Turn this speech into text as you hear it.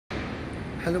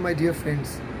Hello my dear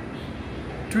friends.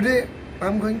 Today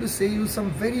I'm going to say you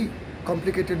some very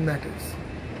complicated matters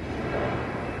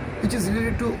which is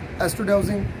related to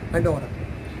Astro-Dowsing and aura.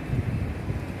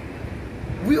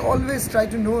 We always try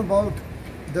to know about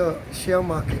the share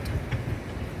market.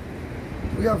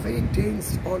 We are very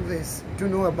tense always to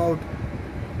know about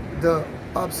the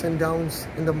ups and downs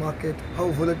in the market, how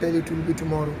volatile it will be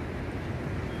tomorrow.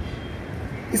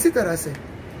 इसी तरह से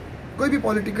कोई भी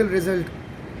political result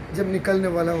जब निकलने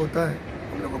वाला होता है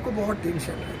हम लोगों को बहुत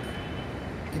टेंशन रहता है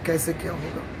कि कैसे क्या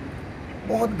होगा।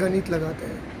 बहुत गणित लगाते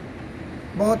हैं,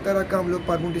 बहुत तरह का हम लोग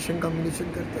परमुटेशन कॉम्बिनेशन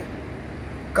करते हैं,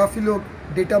 काफ़ी लोग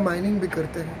डेटा माइनिंग भी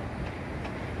करते हैं।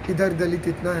 इधर दलित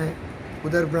इतना है,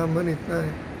 उधर ब्राह्मण इतना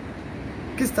है,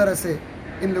 किस तरह से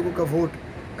इन लोगों का वोट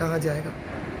कहाँ जाएगा।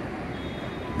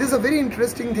 This is a very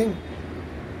interesting thing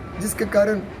जिसके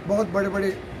कारण बहुत बड़े बड़े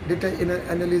data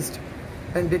analyst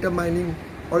and data mining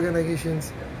organisations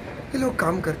ये लोग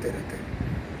काम करते रहते हैं।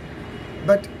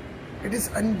 But it is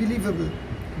unbelievable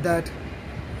that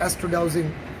Astrodowsing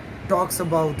talks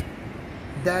about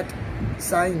that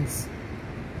science,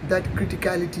 that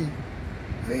criticality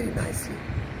very nicely.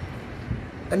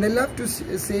 And I love to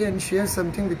say and share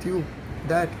something with you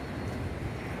that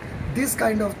this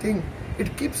kind of thing, it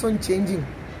keeps on changing.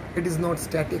 It is not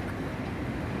static.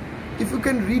 If you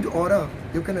can read aura,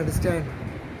 you can understand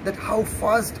that how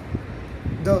fast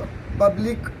the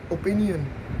public opinion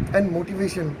and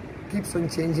motivation keeps on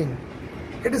changing.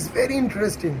 It is very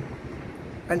interesting,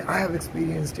 and I have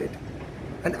experienced it,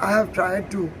 and I have tried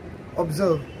to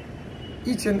observe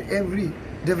each and every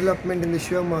development in the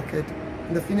share market,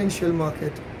 in the financial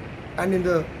market, and in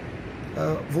the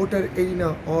voter arena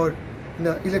or in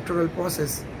the electoral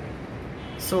process.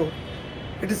 So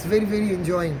it is very, very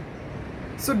enjoying.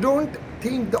 So don't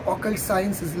think the occult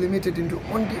science is limited into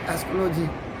only astrology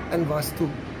and vastu.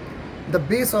 The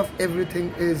base of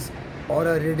everything is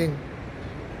aura reading,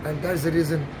 and that's the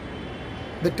reason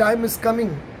the time is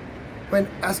coming when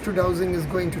Astrodowsing is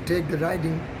going to take the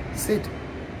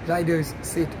rider's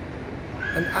seat,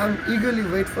 and I'm eagerly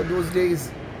wait for those days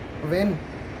when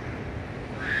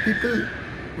people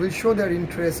will show their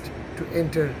interest to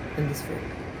enter in this field.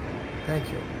 Thank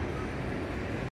you.